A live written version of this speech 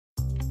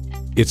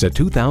It's a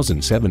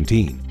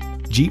 2017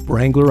 Jeep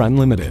Wrangler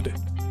Unlimited.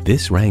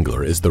 This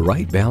Wrangler is the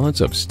right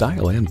balance of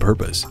style and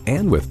purpose,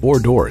 and with 4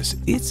 doors,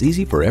 it's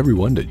easy for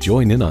everyone to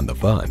join in on the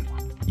fun.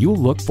 You'll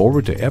look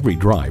forward to every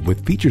drive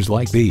with features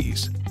like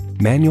these: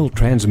 manual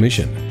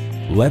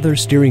transmission, leather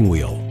steering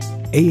wheel,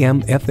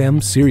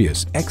 AM/FM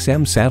Sirius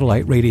XM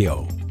satellite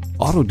radio,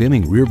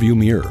 auto-dimming rearview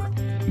mirror,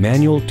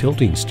 manual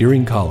tilting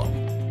steering column,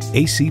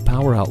 AC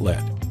power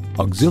outlet,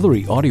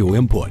 auxiliary audio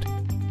input,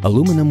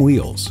 aluminum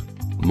wheels,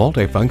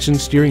 multifunction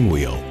steering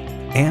wheel,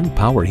 and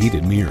power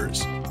heated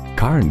mirrors.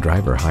 Car and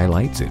Driver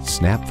highlights its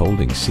snap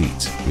folding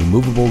seats,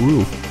 removable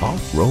roof,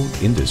 off-road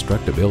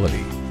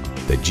indestructibility.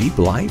 The Jeep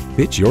life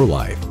fits your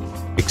life.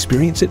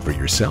 Experience it for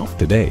yourself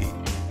today.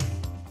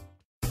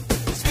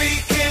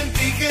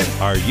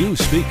 Are you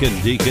speaking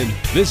Deacon?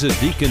 Visit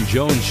Deacon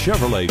Jones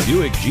Chevrolet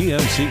Buick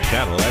GMC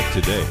Cadillac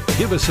today.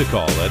 Give us a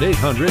call at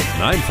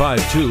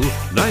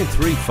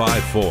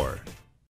 800-952-9354.